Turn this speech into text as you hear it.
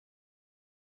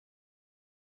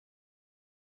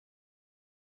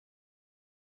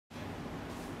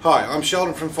Hi, I'm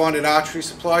Sheldon from Findit Archery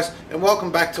Supplies, and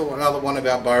welcome back to another one of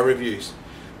our bow reviews.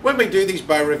 When we do these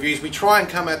bow reviews, we try and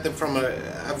come at them from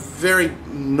a very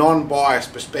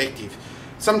non-biased perspective.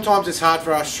 Sometimes it's hard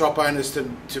for us shop owners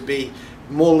to be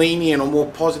more lenient or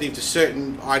more positive to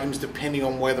certain items depending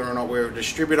on whether or not we're a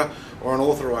distributor or an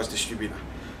authorised distributor.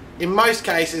 In most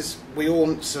cases, we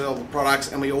all sell the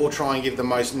products and we all try and give the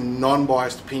most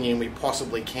non-biased opinion we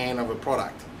possibly can of a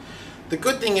product. The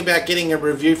good thing about getting a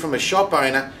review from a shop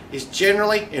owner is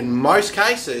generally, in most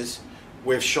cases,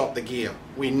 we've shot the gear.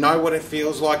 We know what it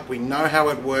feels like, we know how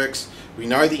it works, we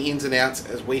know the ins and outs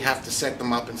as we have to set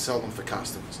them up and sell them for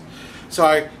customers.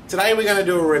 So today we're going to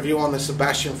do a review on the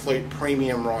Sebastian Flute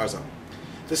Premium Riser.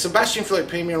 The Sebastian Flute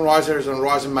Premium Riser is a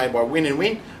riser made by Win &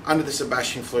 Win under the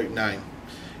Sebastian Flute name.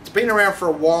 It's been around for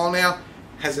a while now,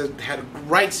 had a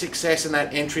great success in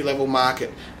that entry-level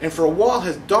market, and for a while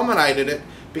has dominated it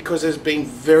because there's been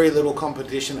very little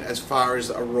competition as far as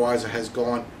a riser has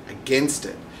gone against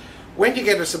it. When you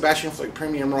get a Sebastian Flute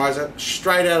Premium Riser,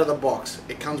 straight out of the box,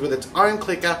 it comes with its own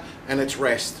clicker and its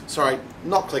rest. Sorry,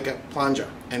 not clicker,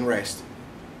 plunger and rest.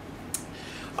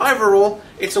 Overall,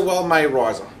 it's a well-made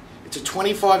riser. It's a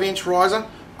 25-inch riser,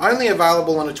 only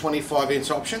available on a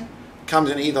 25-inch option. Comes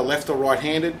in either left or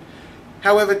right-handed.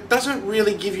 However, it doesn't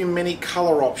really give you many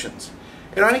color options.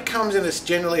 It only comes in as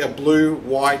generally a blue,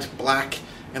 white, black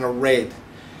and a red.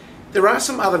 There are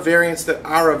some other variants that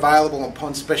are available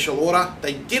upon special order.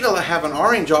 They did have an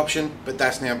orange option, but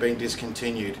that's now been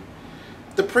discontinued.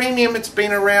 The premium, it's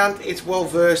been around, it's well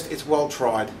versed, it's well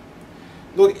tried.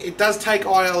 Look, it does take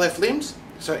ILF limbs,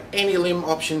 so any limb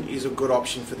option is a good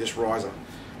option for this riser.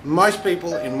 Most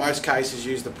people, in most cases,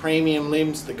 use the premium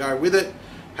limbs that go with it.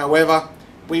 However,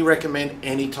 we recommend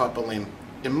any type of limb.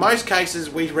 In most cases,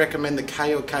 we recommend the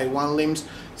K or K1 limbs.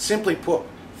 Simply put,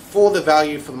 for the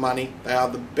value for the money, they are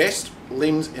the best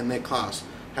limbs in their class.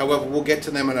 However, we'll get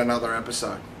to them in another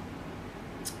episode.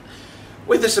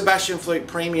 With the Sebastian Flute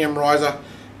Premium Riser,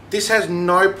 this has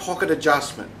no pocket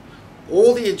adjustment.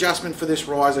 All the adjustment for this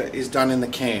riser is done in the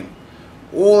cam.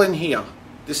 All in here.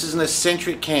 This is an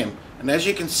eccentric cam. And as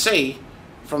you can see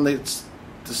from the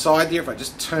side here, if I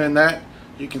just turn that,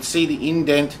 you can see the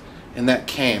indent in that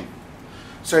cam.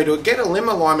 So to get a limb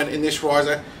alignment in this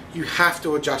riser, you have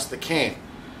to adjust the cam.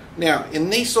 Now, in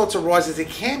these sorts of risers, it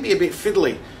can be a bit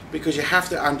fiddly because you have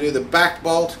to undo the back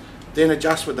bolt, then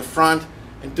adjust with the front,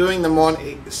 and doing them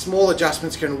on, small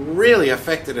adjustments can really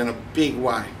affect it in a big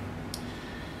way.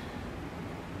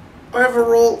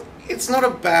 Overall, it's not a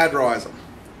bad riser.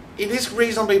 It is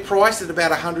reasonably priced at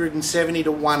about $170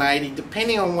 to $180,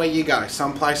 depending on where you go.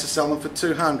 Some places sell them for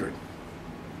 $200.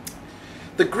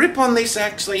 The grip on this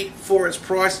actually, for its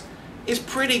price, is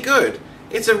pretty good.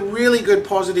 It's a really good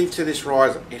positive to this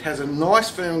riser. It has a nice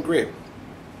firm grip.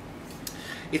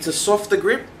 It's a softer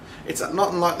grip. It's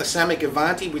not unlike the Samick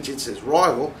Avanti, which is its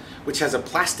rival, which has a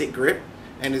plastic grip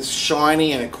and it's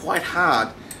shiny and quite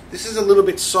hard. This is a little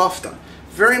bit softer.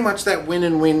 Very much that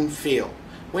Win & Win feel.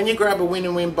 When you grab a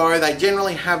Win & Win bow, they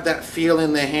generally have that feel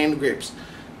in their hand grips.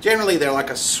 Generally they're like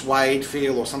a suede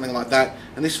feel or something like that,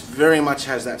 and this very much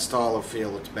has that style of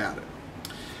feel about it.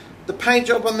 The paint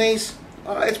job on these,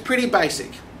 it's pretty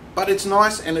basic, but it's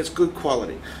nice and it's good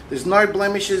quality. There's no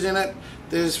blemishes in it,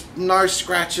 there's no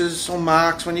scratches or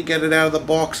marks when you get it out of the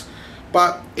box,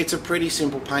 but it's a pretty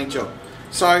simple paint job.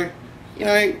 So, you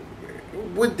know,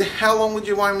 how long would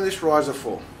you own this riser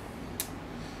for?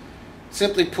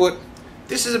 Simply put,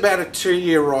 this is about a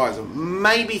 2-year riser,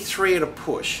 maybe 3 at a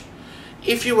push.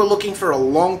 If you were looking for a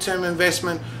long-term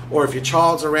investment, or if your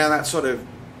child's around that sort of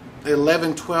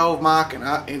 11, 12 mark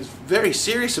and is very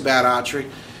serious about archery,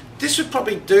 this would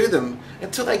probably do them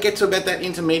until they get to about that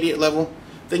intermediate level.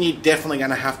 Then you're definitely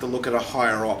going to have to look at a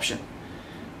higher option.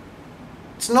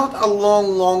 It's not a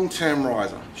long-term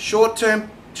riser.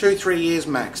 Short-term, 2-3 years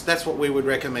max. That's what we would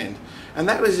recommend. And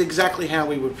that is exactly how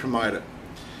we would promote it.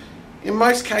 In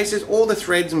most cases, all the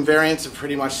threads and variants are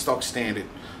pretty much stock standard.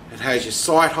 It has your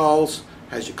sight holes,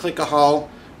 has your clicker hole,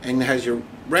 and has your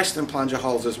rest and plunger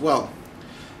holes as well.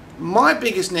 My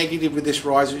biggest negative with this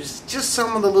riser is just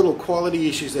some of the little quality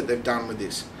issues that they've done with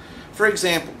this. For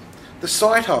example, the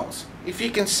sight holes, if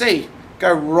you can see,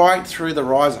 go right through the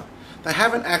riser. They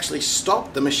haven't actually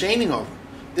stopped the machining of them.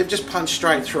 They've just punched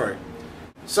straight through.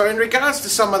 So in regards to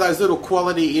some of those little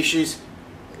quality issues,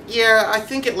 yeah, I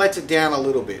think it lets it down a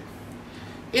little bit.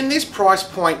 In this price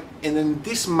point and in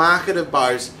this market of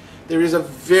bows, there is a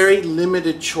very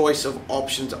limited choice of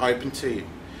options open to you.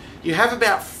 You have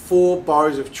about 4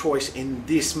 bows of choice in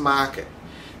this market.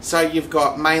 So you've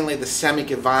got mainly the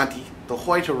Samick Avanti, the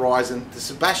Hoyt Horizon, the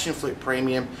Sebastian Flute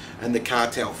Premium and the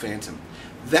Cartel Phantom.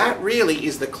 That really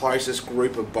is the closest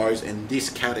group of bows in this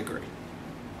category.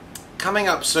 Coming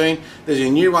up soon, there's a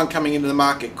new one coming into the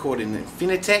market called an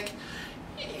Findit.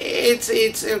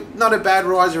 It's not a bad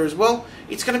riser as well.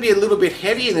 It's going to be a little bit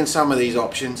heavier than some of these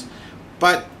options,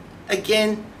 but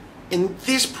again, in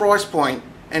this price point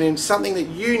and in something that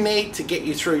you need to get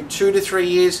you through 2 to 3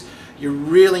 years, you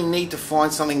really need to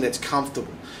find something that's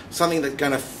comfortable, something that's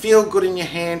going to feel good in your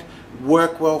hand,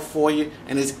 work well for you,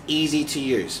 and is easy to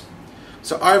use.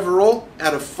 So overall,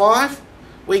 out of 5,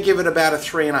 we give it about a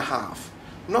 3.5.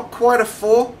 Not quite a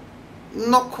 4,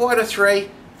 not quite a 3,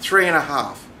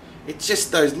 3.5. It's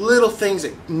just those little things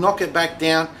that knock it back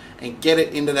down and get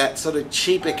it into that sort of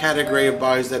cheaper category of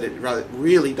bows that it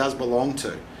really does belong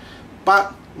to.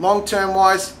 But long term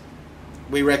wise,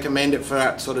 we recommend it for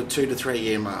that sort of 2 to 3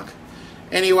 year mark.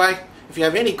 Anyway, if you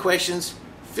have any questions,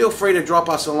 feel free to drop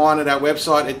us a line at our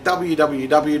website at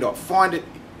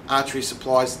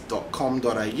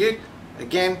www.finditarcherysupplies.com.au.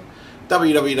 Again,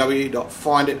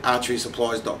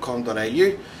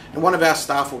 www.finditarcherysupplies.com.au, and one of our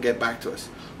staff will get back to us.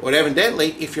 Or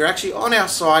evidently, if you're actually on our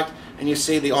site and you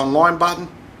see the online button,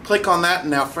 click on that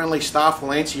and our friendly staff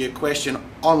will answer your question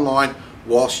online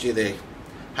whilst you're there.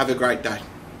 Have a great day.